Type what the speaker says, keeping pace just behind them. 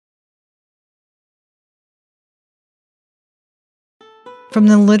From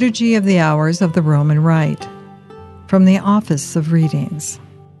the Liturgy of the Hours of the Roman Rite. From the Office of Readings.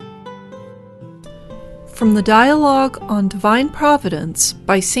 From the Dialogue on Divine Providence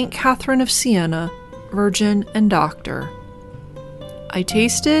by Saint Catherine of Siena, Virgin and Doctor. I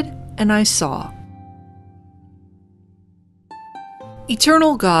tasted and I saw.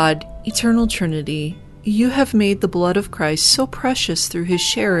 Eternal God, eternal Trinity, you have made the blood of Christ so precious through his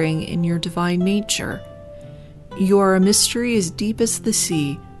sharing in your divine nature. You are a mystery as deep as the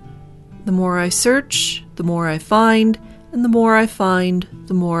sea. The more I search, the more I find, and the more I find,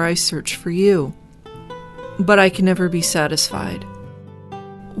 the more I search for you. But I can never be satisfied.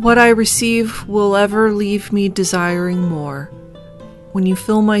 What I receive will ever leave me desiring more. When you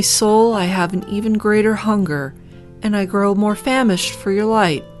fill my soul, I have an even greater hunger, and I grow more famished for your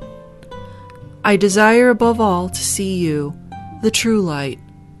light. I desire above all to see you, the true light,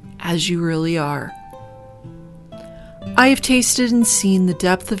 as you really are. I have tasted and seen the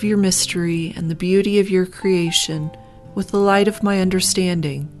depth of your mystery and the beauty of your creation with the light of my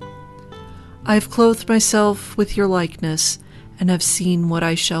understanding. I have clothed myself with your likeness and have seen what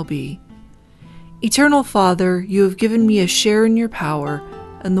I shall be. Eternal Father, you have given me a share in your power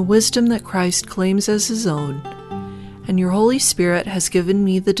and the wisdom that Christ claims as his own, and your Holy Spirit has given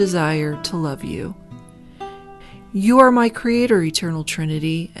me the desire to love you. You are my Creator, Eternal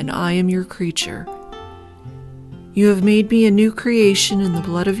Trinity, and I am your creature. You have made me a new creation in the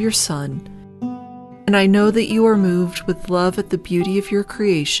blood of your Son, and I know that you are moved with love at the beauty of your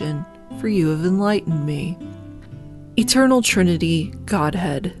creation, for you have enlightened me. Eternal Trinity,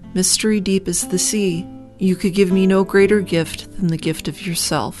 Godhead, mystery deep as the sea, you could give me no greater gift than the gift of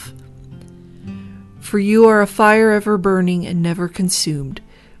yourself. For you are a fire ever burning and never consumed,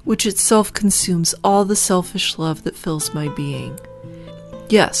 which itself consumes all the selfish love that fills my being.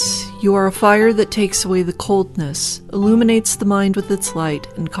 Yes, you are a fire that takes away the coldness, illuminates the mind with its light,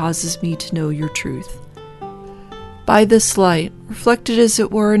 and causes me to know your truth. By this light, reflected as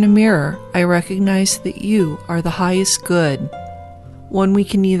it were in a mirror, I recognize that you are the highest good, one we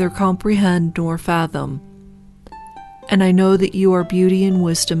can neither comprehend nor fathom. And I know that you are beauty and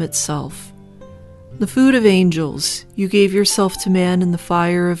wisdom itself. The food of angels, you gave yourself to man in the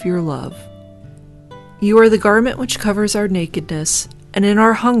fire of your love. You are the garment which covers our nakedness, and in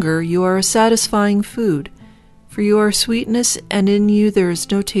our hunger you are a satisfying food, for you are sweetness, and in you there is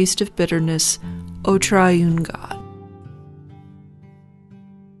no taste of bitterness, O triune God.